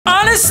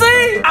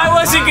Honestly, I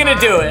wasn't gonna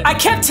do it. I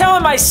kept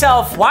telling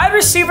myself, wide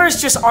receivers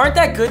just aren't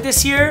that good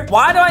this year.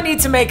 Why do I need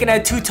to make an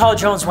Ed Too Tall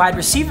Jones wide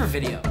receiver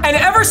video? And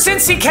ever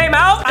since he came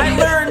out, I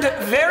learned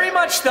very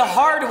much the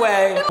hard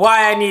way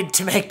why I need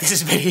to make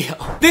this video.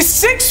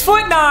 This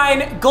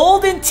 6'9"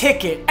 golden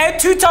ticket, Ed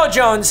Too Tall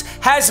Jones,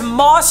 has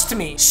mossed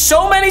me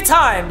so many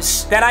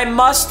times that I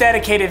must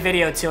dedicate a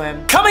video to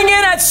him. Coming in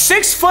at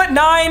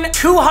 6'9",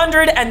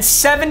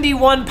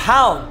 271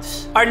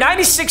 pounds. Our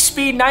 96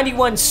 speed,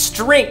 91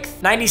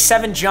 strength,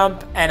 97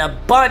 jump, and a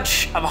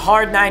bunch of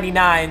hard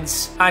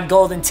 99s on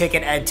golden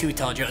ticket Ed Too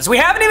Tall Jones. We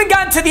haven't even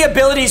gotten to the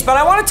abilities, but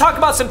I want to talk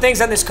about some things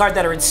on this card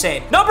that are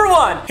insane. Number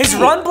one, his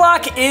run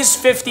block is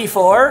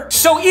 54.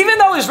 So even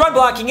though his run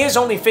blocking is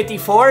only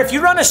 54, if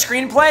you run a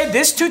screenplay,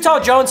 this Too Tall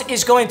Jones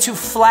is going to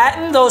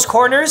flatten those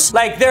corners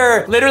like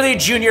they're literally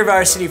junior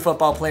varsity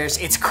football players.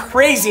 It's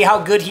crazy how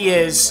good he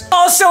is.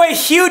 Also, a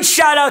huge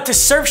shout out to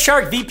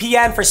Surfshark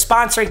VPN for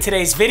sponsoring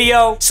today's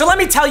video. So let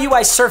me tell you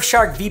why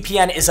Surfshark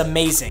VPN is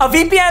amazing. A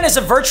VPN is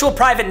a virtual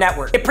private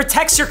network. It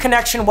protects your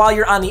connection while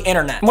you're on the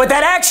internet. What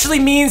that actually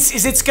means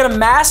is it's gonna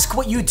mask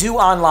what you do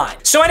online.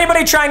 So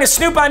anybody trying to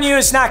snoop on you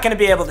is not gonna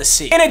be able to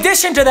see. In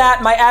addition to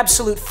that, my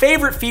absolute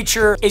favorite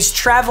feature is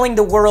traveling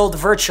the world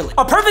virtually.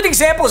 A perfect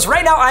example is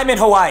right now I'm in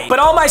Hawaii, but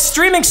all my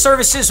streaming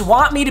services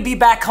want me to be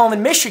back home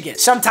in Michigan.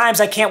 Sometimes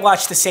I can't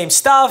watch the same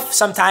stuff.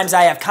 Sometimes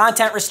I have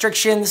content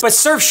restrictions, but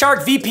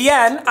Surfshark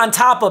VPN, on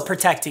top of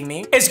protecting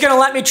me, is gonna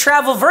let me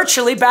travel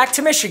virtually back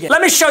to Michigan.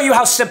 Let me show you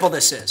how simple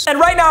this is. And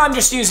right now I'm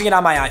just using it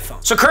on my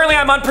iPhone. So currently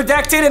I'm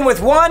unprotected, and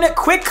with one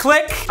quick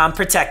click, I'm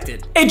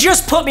protected. It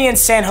just put me in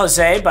San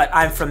Jose, but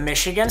I'm from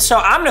Michigan, so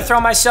I'm gonna throw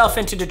myself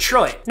into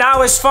Detroit.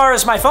 Now, as far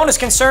as my phone is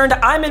concerned,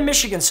 I'm in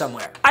Michigan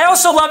somewhere. I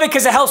also love it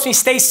because it helps me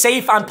stay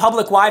safe on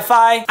public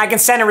Wi-Fi. I can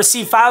send and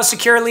receive files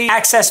securely,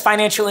 access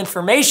financial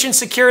information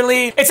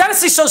securely. It's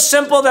honestly so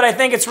simple that I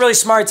think it's really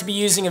smart to be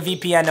using a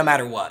VPN no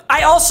matter what.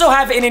 I also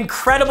have an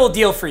incredible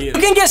deal for you.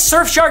 You can get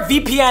Surfshark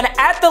VPN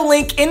at the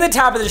link in the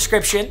top of the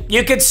description.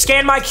 You could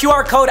scan my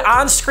QR code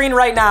on screen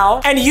right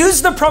now and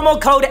use the promo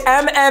code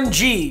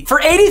MMG for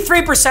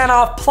 83%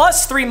 off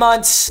plus 3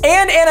 months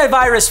and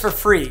antivirus for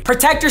free.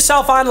 Protect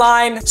yourself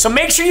online, so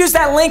make sure you use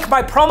that link,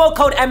 my promo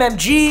code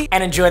MMG,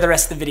 and enjoy the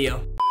rest of the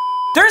video.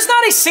 There's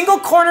not a single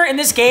corner in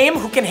this game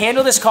who can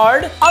handle this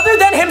card other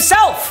than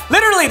himself.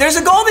 Literally, there's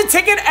a golden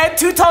ticket Ed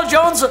Too Tall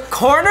Jones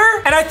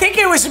corner, and I think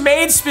it was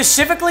made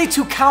specifically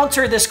to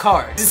counter this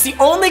card. It's the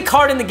only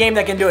card in the game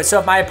that can do it. So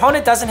if my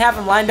opponent doesn't have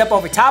him lined up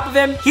over top of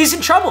him, he's in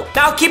trouble.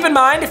 Now, keep in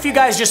mind, if you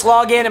guys just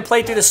log in and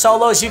play through the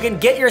solos, you can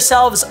get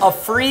yourselves a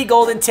free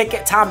golden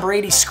ticket Tom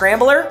Brady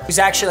scrambler, who's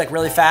actually like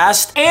really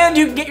fast, and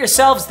you can get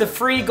yourselves the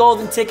free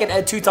golden ticket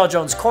Ed Too Tall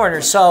Jones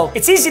corner. So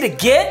it's easy to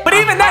get, but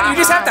even then, you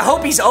just have to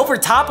hope he's over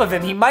top of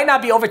him. He might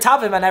not be over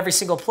top of him on every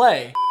single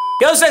play.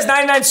 He also has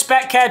 99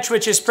 spec catch,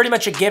 which is pretty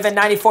much a given,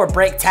 94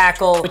 break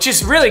tackle, which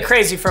is really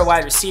crazy for a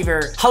wide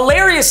receiver.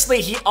 Hilariously,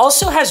 he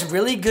also has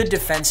really good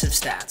defensive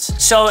stats.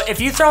 So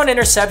if you throw an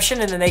interception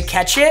and then they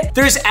catch it,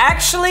 there's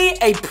actually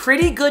a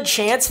pretty good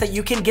chance that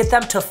you can get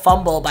them to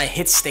fumble by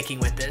hit sticking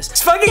with this.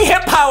 His fucking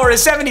hit power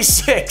is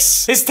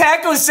 76. His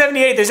tackle is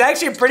 78. There's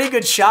actually a pretty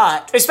good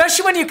shot,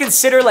 especially when you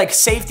consider like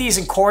safeties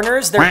and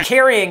corners. Their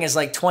carrying is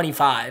like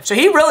 25. So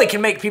he really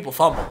can make people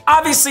fumble.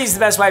 Obviously, he's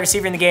the best wide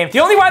receiver in the game. The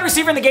only wide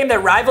receiver in the game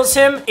that rivals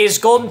him is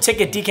golden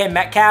ticket DK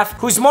Metcalf,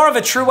 who's more of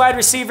a true wide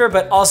receiver,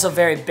 but also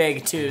very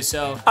big too,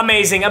 so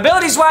amazing.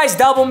 Abilities wise,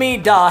 double me,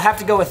 duh, have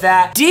to go with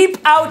that. Deep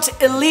out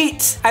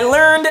elite. I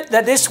learned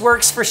that this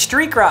works for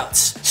streak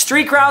routes.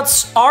 Streak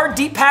routes are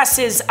deep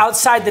passes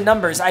outside the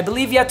numbers. I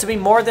believe you have to be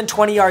more than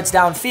 20 yards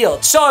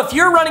downfield. So if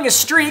you're running a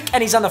streak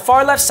and he's on the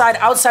far left side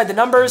outside the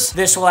numbers,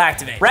 this will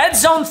activate. Red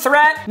zone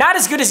threat, not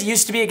as good as it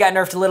used to be. It got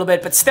nerfed a little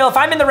bit, but still, if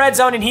I'm in the red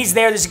zone and he's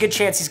there, there's a good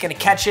chance he's gonna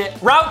catch it.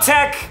 Route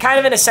tech, kind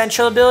of an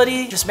essential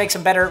ability. Just makes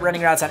him better at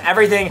running routes on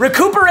everything.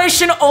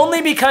 Recuperation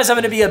only because I'm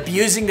gonna be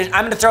abusing this.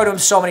 I'm gonna throw to him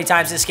so many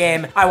times this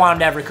game. I want him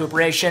to have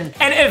recuperation.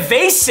 And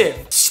evasive,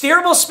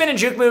 steerable spin and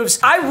juke moves.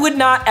 I would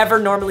not ever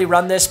normally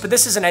run this, but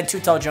this is an Ed Too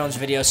Tall Jones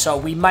video, so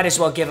we might as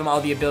well give him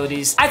all the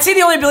abilities. I'd say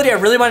the only ability I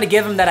really want to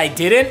give him that I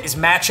didn't is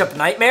matchup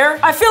nightmare.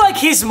 I feel like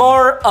he's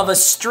more of a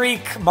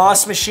streak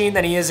moss machine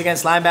than he is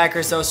against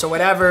linebackers though, so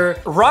whatever.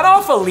 Run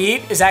off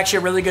elite is actually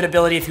a really good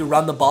ability if you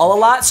run the ball a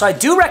lot, so I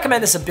do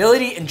recommend this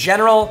ability in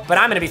general, but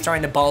I'm gonna be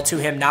throwing the ball to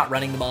him, not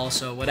running the ball,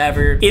 so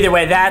whatever. Either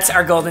way, that's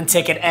our golden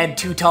ticket Ed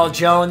Too Tall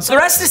Jones. The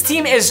rest of this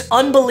team is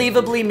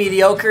unbelievably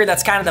mediocre.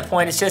 That's kind of the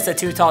point. It's just a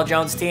Too Tall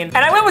Jones team. And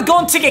I went with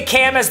golden ticket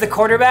Cam as the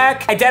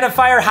quarterback.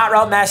 Identifier, hot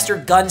route master,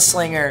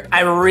 gunslinger.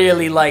 I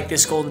really like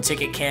this golden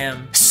ticket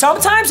Cam.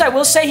 Sometimes I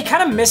will say he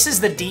kind of misses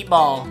the deep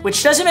ball,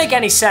 which doesn't make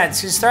any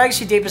sense because throw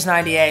actually deep is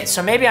 98.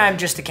 So maybe I'm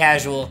just a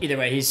casual. Either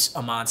way, he's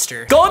a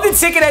monster. Golden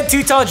ticket Ed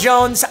Too Tall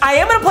Jones. I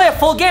am gonna play a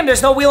full game.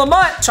 There's no wheel of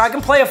mutt, so I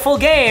can play a full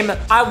game.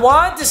 I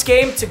want this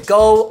game to go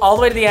go all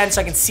the way to the end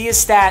so I can see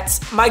his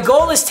stats. My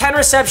goal is 10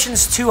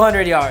 receptions,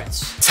 200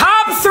 yards.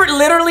 Top 3,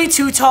 literally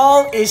too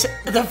tall is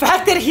the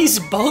fact that he's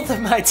both of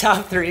my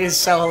top 3 is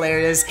so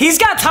hilarious. He's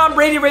got Tom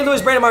Brady, Ray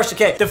Lewis, Brandon Marshall.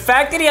 Okay, the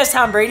fact that he has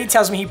Tom Brady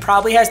tells me he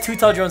probably has Too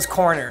Tall Jones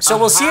corner. So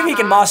we'll see if he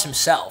can moss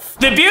himself.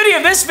 The beauty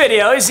of this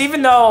video is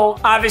even though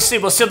obviously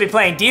we'll still be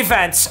playing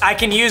defense, I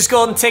can use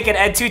Golden Ticket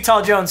at Too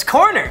Tall Jones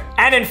corner.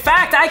 And in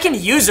fact, I can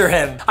user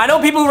him. I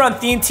know people who run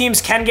theme teams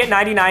can get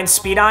 99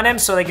 speed on him.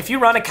 So like if you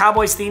run a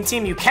Cowboys theme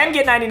team, you can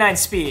get 99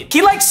 speed.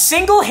 He like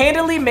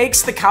single-handedly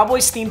makes the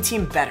Cowboys theme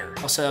team better.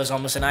 Also, that was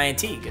almost an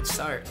INT. Good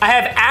start. I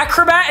have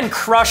Acrobat and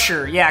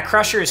Crusher. Yeah,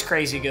 Crusher is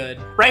crazy good.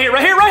 Right here,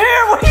 right here, right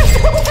here. What are you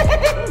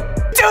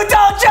doing? Too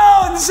Tall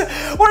Jones.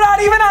 We're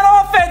not even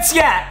on offense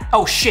yet.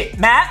 Oh shit,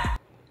 Matt.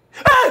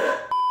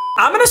 Ah!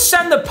 I'm gonna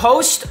send the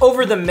post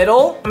over the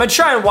middle. I'm gonna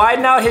try and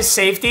widen out his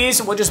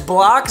safeties. We'll just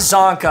block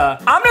Zonka.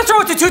 I'm gonna throw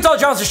it to Too Tall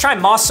Jones to try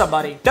and moss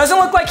somebody. Doesn't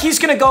look like he's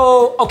gonna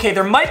go, okay,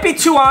 there might be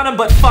 2 on him,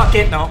 but fuck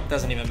it. No,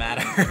 doesn't even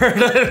matter.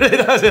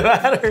 It doesn't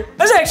matter.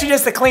 That's actually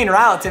just a clean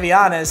route, to be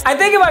honest. I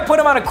think if I put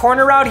him on a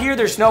corner route here,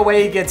 there's no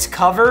way he gets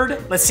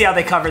covered. Let's see how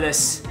they cover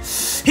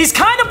this. He's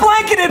kind of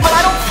blanketed, but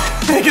I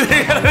don't think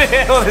they're gonna be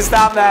able to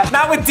stop that.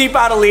 Not with deep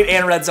out elite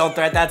and red zone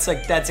threat. That's a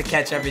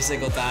catch every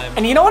single time.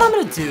 And you know what I'm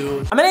gonna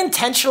do? I'm gonna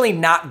intentionally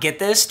not get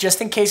this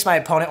just in case my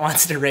opponent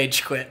wants to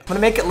rage quit. I'm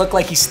gonna make it look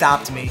like he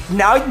stopped me.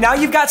 Now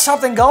you've got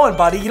something going,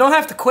 buddy. You don't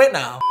have to quit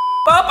now.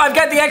 Well, I've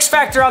got the X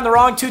Factor on the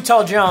wrong Too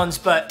Tall Jones,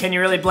 but can you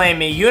really blame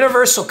me?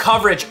 Universal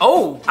coverage.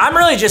 Oh, I'm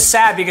really just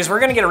sad because we're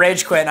gonna get a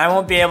rage quit and I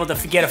won't be able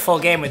to get a full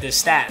game with his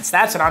stats.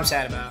 That's what I'm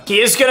sad about. He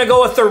is gonna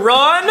go with the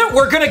run.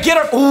 We're gonna get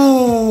a,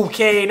 ooh,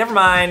 okay, never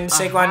mind.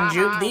 Saquon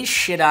juke the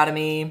shit out of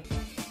me.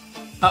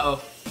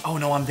 Uh-oh. Oh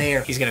no, I'm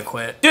there. He's gonna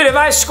quit. Dude, if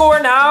I score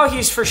now,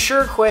 he's for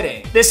sure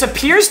quitting. This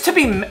appears to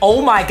be,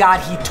 oh my God,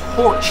 he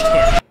torched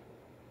him.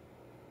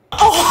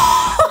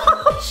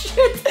 Oh,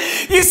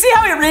 shit. You see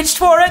how he reached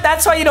for it?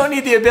 That's why you don't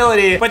need the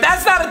ability. But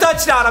that's not a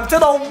touchdown. I'm to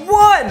the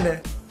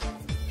 1.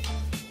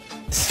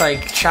 It's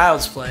like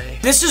child's play.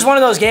 This is one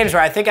of those games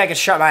where I think I could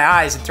shut my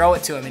eyes and throw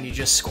it to him and you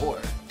just score.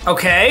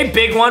 Okay,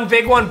 big one,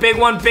 big one, big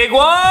one, big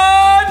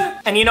one.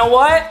 And you know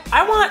what?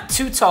 I want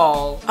Too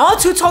Tall. I want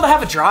Too Tall to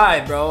have a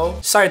drive, bro.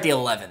 Start at the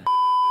 11.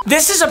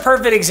 This is a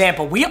perfect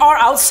example. We are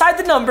outside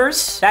the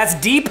numbers. That's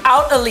deep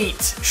out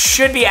elite.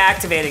 Should be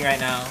activating right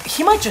now.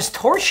 He might just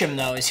torch him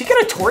though. Is he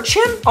gonna torch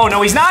him? Oh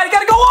no, he's not. He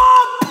gotta go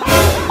up.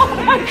 Oh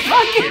my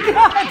fucking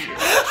God.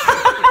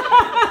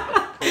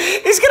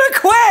 He's gonna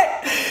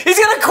quit. He's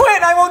gonna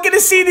quit. I won't get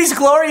to see these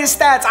glorious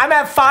stats. I'm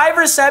at 5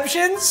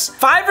 receptions.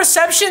 5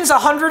 receptions,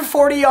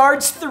 140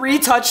 yards, 3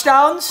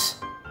 touchdowns.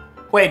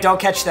 Wait, don't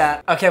catch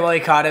that. Okay, well, he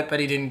caught it, but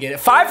he didn't get it.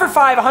 5 for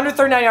 5,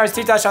 139 yards,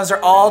 3 touchdowns.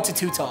 They're all to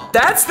Too Tall.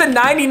 That's the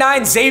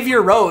 99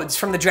 Xavier Rhodes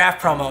from the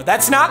draft promo.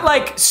 That's not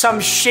like some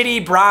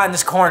shitty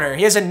bronze corner.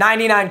 He has a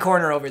 99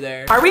 corner over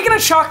there. Are we gonna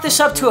chalk this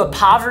up to a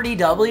poverty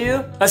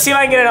W? Let's see if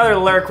I can get another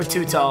lurk with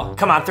Too Tall.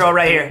 Come on, throw it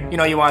right here. You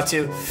know you want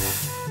to.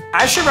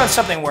 I should run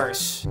something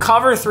worse.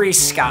 Cover 3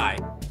 Sky.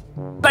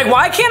 Like,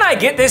 why can't I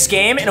get this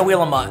game in a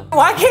Wheel of Mutt?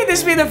 Why can't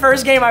this be the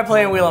first game I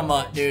play in Wheel of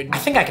Mutt, dude? I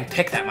think I can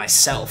pick that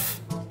myself.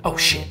 Oh,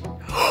 shit.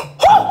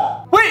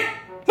 Wait,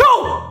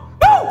 no,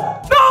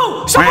 no,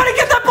 no! Somebody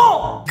get that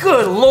ball!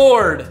 Good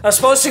Lord. I was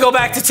supposed to go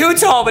back to Too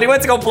Tall, but he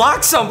went to go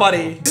block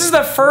somebody. This is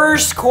the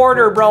first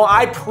quarter, bro.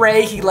 I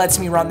pray he lets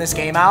me run this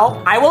game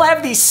out. I will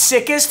have the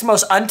sickest,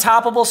 most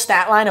untoppable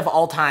stat line of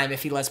all time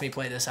if he lets me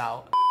play this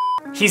out.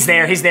 He's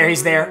there, he's there,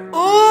 he's there.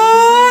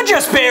 Ooh,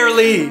 just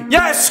barely.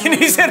 Yes, and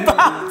he's in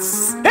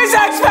bounds. His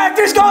X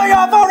Factor's going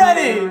off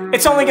already.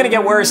 It's only gonna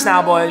get worse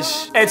now,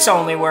 boys. It's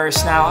only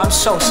worse now. I'm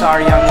so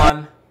sorry, young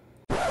one.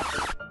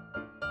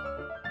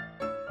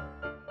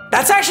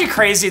 That's actually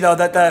crazy though,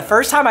 that the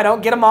first time I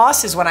don't get a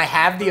moss is when I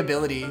have the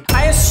ability.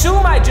 I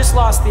assume I just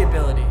lost the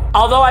ability.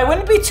 Although I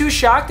wouldn't be too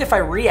shocked if I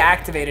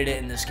reactivated it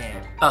in this game.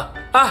 Go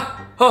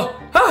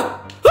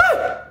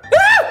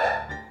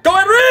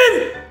ahead,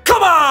 Reed!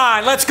 Come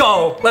on, let's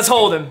go. Let's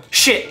hold him.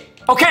 Shit.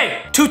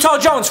 Okay, Too Tall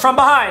Jones from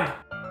behind.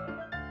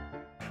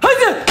 Go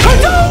ahead!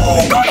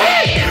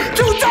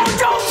 Too Tall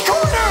Jones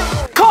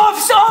corner!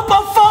 Coughs up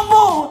a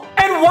fumble!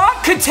 And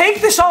Watt could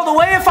take this all the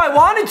way if I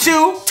wanted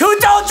to. Too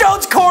Tall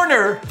Jones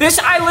corner. This,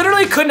 I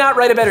literally could not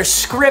write a better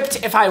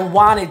script if I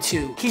wanted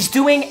to. He's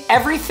doing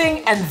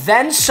everything and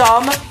then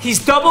some. He's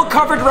double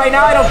covered right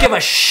now. I don't give a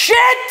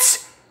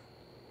shit.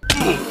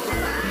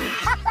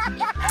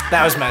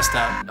 That was messed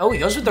up. Oh, he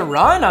goes with the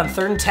run on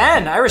 3rd and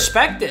 10. I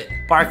respect it.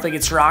 Barkley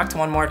gets rocked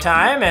one more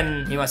time,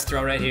 and he wants to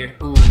throw right here.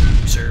 Ooh,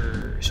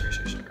 sir.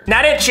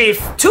 Not it, Chief.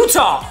 Too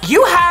Tall.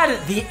 You had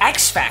the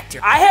X Factor.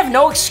 I have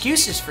no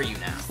excuses for you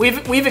now.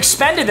 We've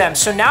expended them,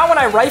 so now when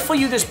I rifle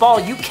you this ball,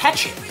 you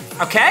catch it.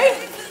 Okay?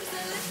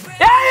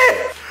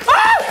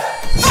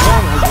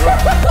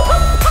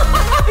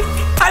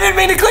 I didn't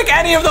mean to click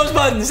any of those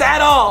buttons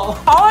at all.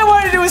 All I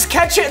wanted to do was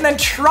catch it and then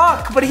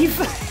truck, but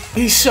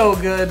he's so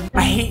good.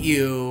 I hate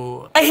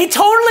you. He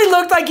totally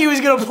looked like he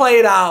was gonna play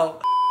it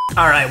out.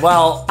 All right,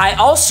 well, I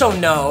also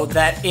know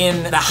that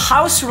in the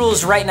house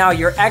rules right now,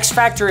 your X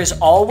Factor is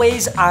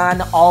always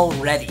on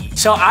already.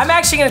 So I'm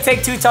actually gonna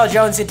take Too Tall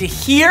Jones into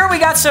here. We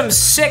got some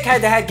sick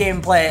head-to-head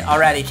gameplay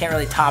already. Can't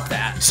really top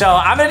that. So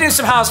I'm gonna do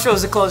some house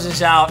rules to close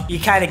this out. You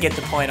kind of get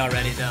the point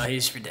already though.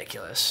 He's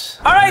ridiculous.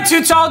 All right,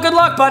 Too Tall, good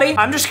luck, buddy.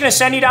 I'm just gonna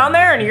send you down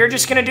there and you're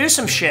just gonna do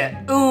some shit.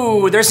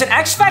 Ooh, there's an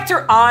X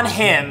Factor on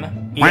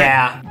him.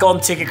 Yeah,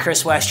 golden ticket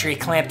Chris Westry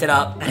clamped it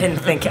up. I didn't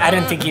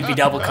think he'd be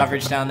double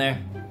coverage down there.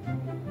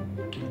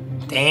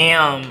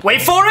 Damn.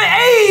 Wait for it.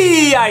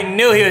 Hey, I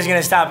knew he was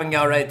gonna stop and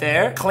go right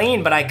there.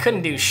 Clean, but I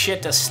couldn't do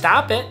shit to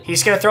stop it.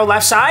 He's gonna throw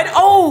left side.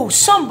 Oh,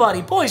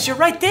 somebody, boys, you're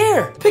right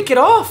there. Pick it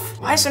off.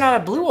 Why is there not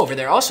a blue over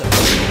there also?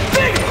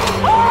 Big.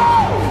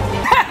 Oh!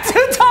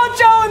 Too Tall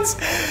Jones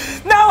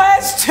now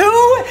has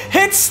 2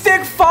 hit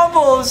stick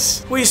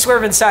fumbles. We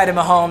swerve inside of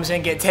Mahomes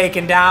and get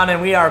taken down,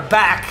 and we are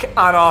back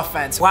on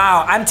offense.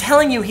 Wow, I'm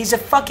telling you, he's a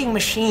fucking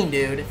machine,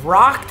 dude.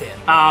 Rocked it.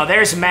 Oh,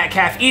 there's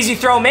Metcalf. Easy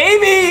throw,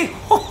 maybe.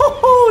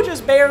 Oh,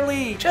 just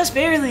barely. Just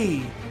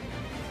barely.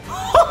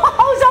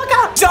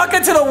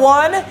 Zaka to the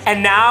 1,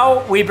 and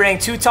now we bring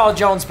Too Tall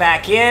Jones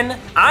back in.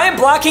 I am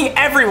blocking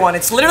everyone.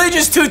 It's literally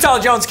just Too Tall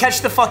Jones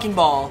catch the fucking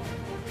ball.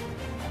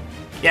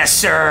 Yes,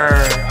 sir.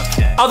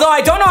 Okay. Although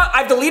I don't know, I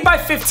have the lead by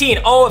 15.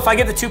 Oh, if I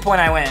get the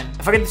 2-point, I win.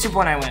 If I get the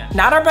 2-point, I win.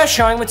 Not our best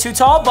showing with Too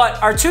Tall,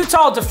 but our Too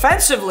Tall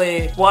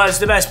defensively was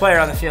the best player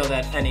on the field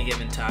at any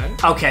given time.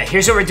 Okay,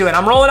 here's what we're doing.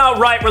 I'm rolling out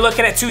right. We're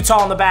looking at Too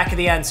Tall in the back of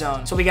the end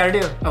zone. So we gotta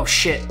do. Oh,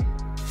 shit.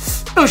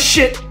 Oh,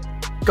 shit.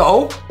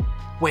 Go.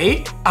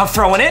 Wait. I'm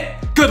throwing it.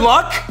 Good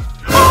luck.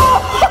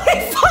 Oh,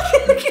 he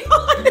fucking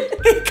got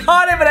it. He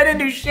caught it, but I didn't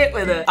do shit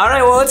with it. All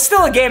right, well, it's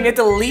still a game. You have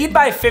to lead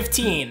by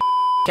 15.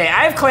 Okay,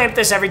 I've clamped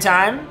this every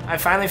time. I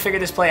finally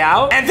figured this play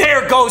out. And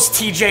there goes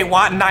TJ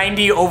Watt,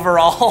 90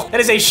 overall. That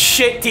is a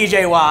shit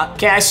TJ Watt.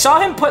 Okay, I saw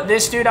him put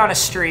this dude on a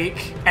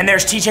streak. And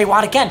there's TJ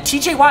Watt again.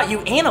 TJ Watt, you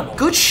animal.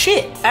 Good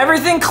shit.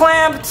 Everything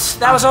clamped.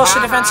 That was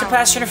also defensive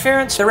pass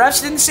interference. The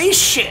refs didn't see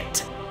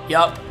shit.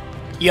 Yup.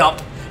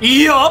 Yup.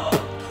 Yup.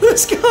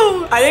 Let's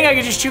go. I think I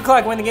could just chew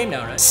clock win the game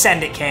now, right?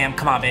 Send it, Cam.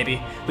 Come on,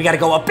 baby. We gotta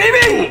go up,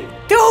 baby.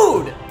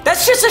 Dude,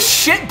 that's just a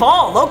shit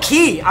ball, low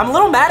key. I'm a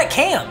little mad at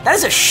Cam. That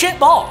is a shit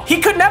ball. He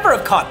could never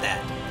have caught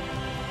that.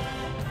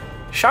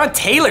 Sean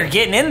Taylor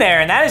getting in there,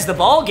 and that is the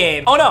ball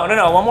game. Oh,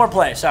 no, one more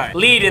play, sorry.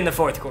 Lead in the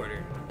 4th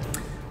quarter.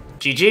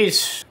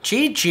 GG's.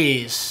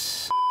 GG's.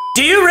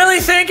 Do you really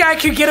think I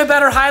could get a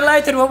better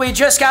highlight than what we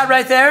just got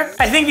right there?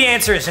 I think the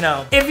answer is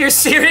no. If you're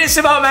serious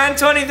about Madden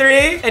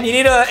 23 and you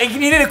need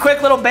a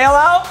quick little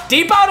bailout,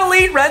 deep out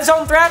elite red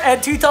zone threat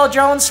and Too Tall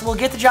Jones will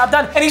get the job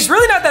done. And he's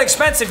really not that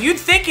expensive. You'd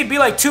think he'd be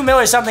like 2 mil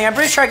or something. I'm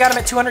pretty sure I got him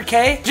at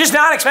 200K. Just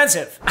not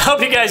expensive. I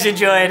hope you guys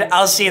enjoyed.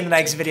 I'll see you in the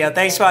next video.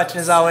 Thanks for watching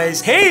as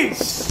always.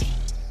 Peace.